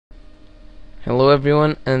Hello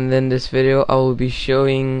everyone, and in this video I will be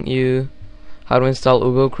showing you how to install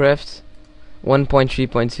UgoCraft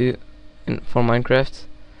 1.3.2 for Minecraft.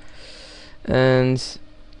 And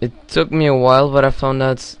it took me a while, but I found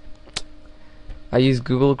out I used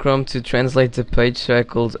Google Chrome to translate the page so I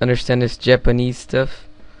could understand this Japanese stuff,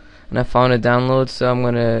 and I found a download, so I'm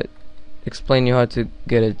gonna explain you how to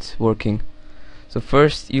get it working. So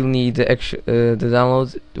first you'll need the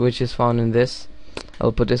download, which is found in this.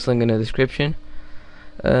 I'll put this link in the description,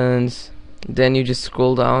 and then you just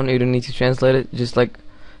scroll down. You don't need to translate it, just like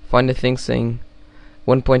find the thing saying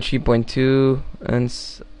 1.3.2 and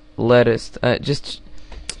latest.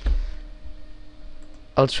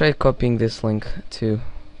 I'll try copying this link too.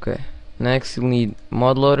 Okay, next you'll need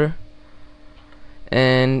Modloader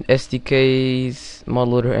and SDK's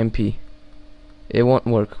Modloader MP. It won't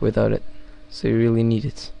work without it, so you really need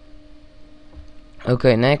it.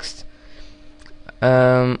 Okay, next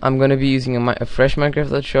I'm gonna be using a fresh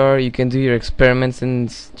Minecraft.jar. You can do your experiments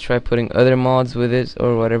and try putting other mods with it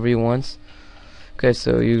or whatever you want. Okay,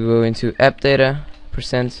 so you go into app data,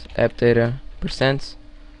 app data,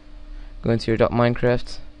 go into your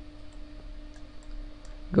 .minecraft,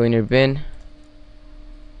 go in your bin,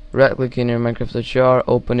 right click in your Minecraft.jar,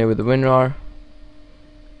 open it with the WinRAR,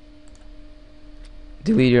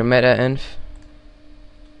 delete your meta.env.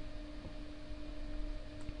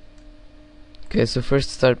 Okay, so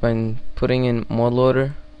first start by putting in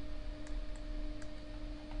Modloader.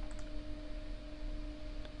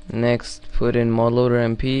 Next, put in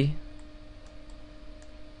Modloader MP.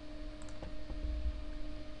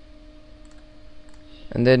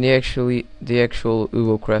 And then the actual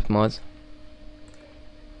UgoCraft mod.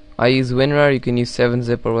 I use WinRAR. You can use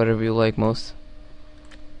 7-zip or whatever you like most.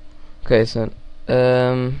 Okay, so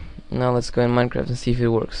now let's go in Minecraft and see if it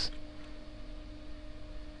works.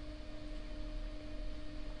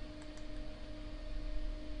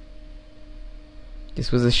 This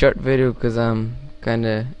was a short video because I'm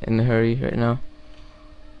kinda in a hurry right now.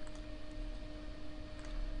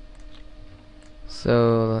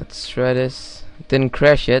 So let's try this. It didn't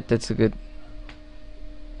crash yet, that's a good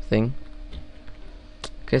thing.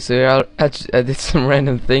 Okay, so here I did some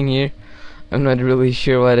random thing here. I'm not really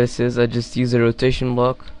sure what this is. I just used a rotation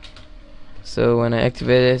block. So when I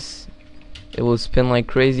activate this, it will spin like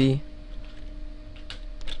crazy.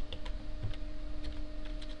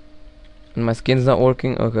 And my skin's not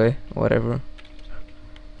working. Okay, whatever.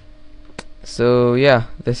 So yeah,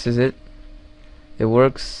 this is it. It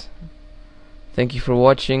works. Thank you for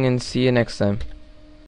watching and see you next time.